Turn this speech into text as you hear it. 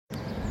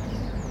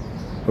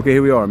Okay,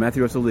 here we are,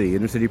 Matthew Russell Lee,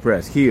 Inner City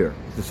Press, here,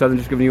 the Southern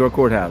District of New York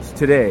Courthouse.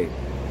 Today,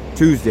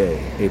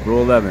 Tuesday,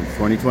 April 11th,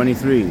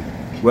 2023.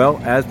 Well,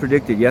 as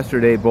predicted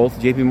yesterday, both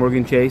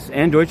JPM Chase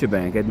and Deutsche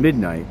Bank at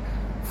midnight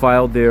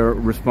filed their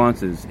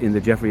responses in the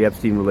Jeffrey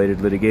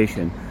Epstein-related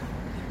litigation.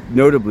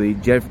 Notably,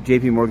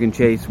 JPM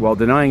Chase, while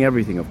denying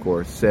everything, of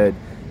course, said,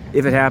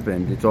 if it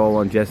happened, it's all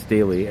on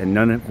Staley, and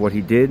none of what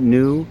he did,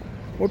 knew,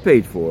 or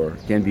paid for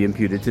can be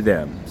imputed to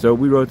them. So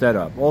we wrote that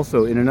up.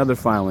 Also, in another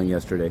filing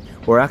yesterday,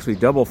 or actually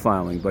double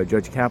filing by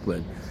Judge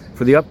Kaplan,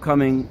 for the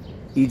upcoming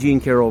E. Jean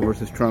Carroll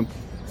versus Trump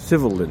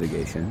civil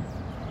litigation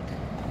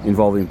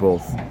involving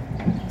both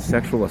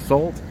sexual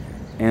assault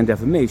and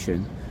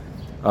defamation,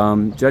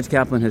 Judge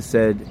Kaplan has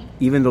said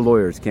even the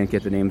lawyers can't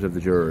get the names of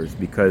the jurors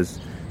because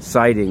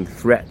citing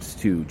threats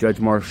to Judge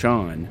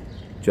Marchand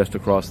just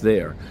across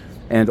there.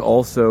 And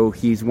also,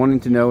 he's wanting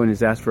to know and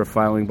has asked for a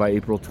filing by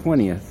April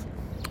 20th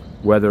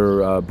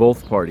whether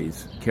both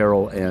parties,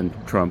 Carroll and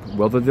Trump,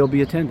 whether they'll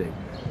be attending.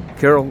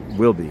 Carroll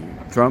will be.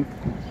 Trump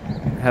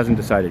hasn't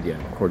decided yet,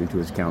 according to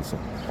his counsel.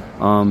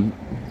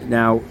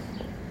 Now,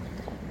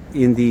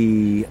 in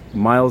the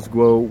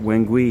Guo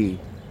Wengui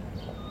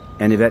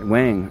and Yvette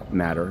Wang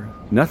matter,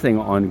 nothing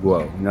on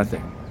Guo,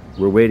 nothing.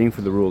 We're waiting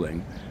for the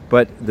ruling.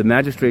 But the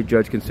magistrate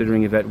judge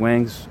considering Yvette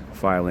Wang's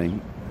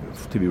filing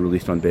to be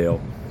released on bail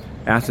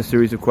asked a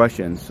series of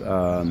questions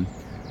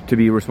to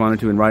be responded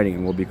to in writing,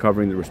 and we'll be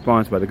covering the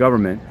response by the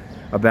government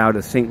about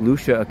a St.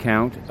 Lucia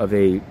account of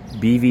a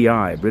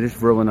BVI, British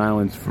Virgin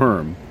Islands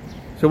firm.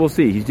 So we'll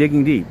see. He's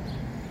digging deep.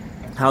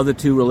 How the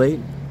two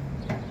relate?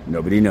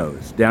 Nobody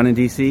knows. Down in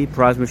D.C.,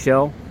 Pras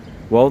Michel,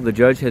 well, the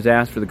judge has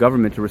asked for the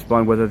government to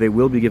respond whether they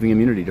will be giving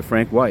immunity to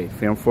Frank White,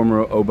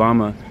 former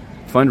Obama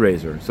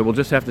fundraiser. So we'll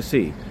just have to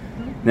see.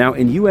 Now,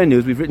 in UN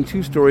news, we've written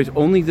two stories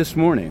only this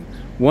morning.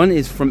 One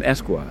is from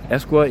ESCWA.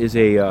 ESCWA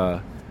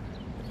is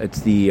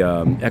it's the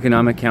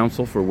Economic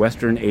Council for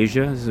Western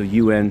Asia. This is a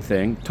UN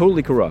thing,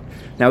 totally corrupt.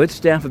 Now, its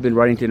staff have been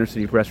writing to Inner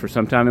City Press for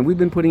some time, and we've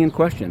been putting in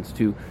questions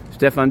to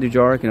Stefan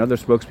Dujarric and other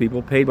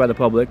spokespeople paid by the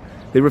public.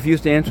 They refuse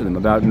to answer them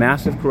about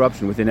massive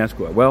corruption within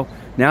ESCWA. Well,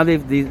 now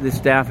the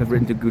staff have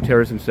written to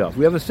Guterres himself.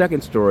 We have a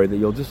second story that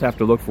you'll just have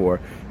to look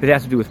for. It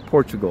has to do with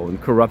Portugal and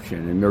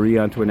corruption and Marie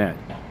Antoinette.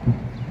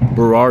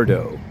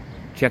 Berardo.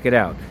 Check it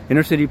out.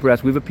 Inner City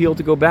Press, we've appealed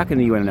to go back in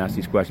the UN and ask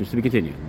these questions. To be continued.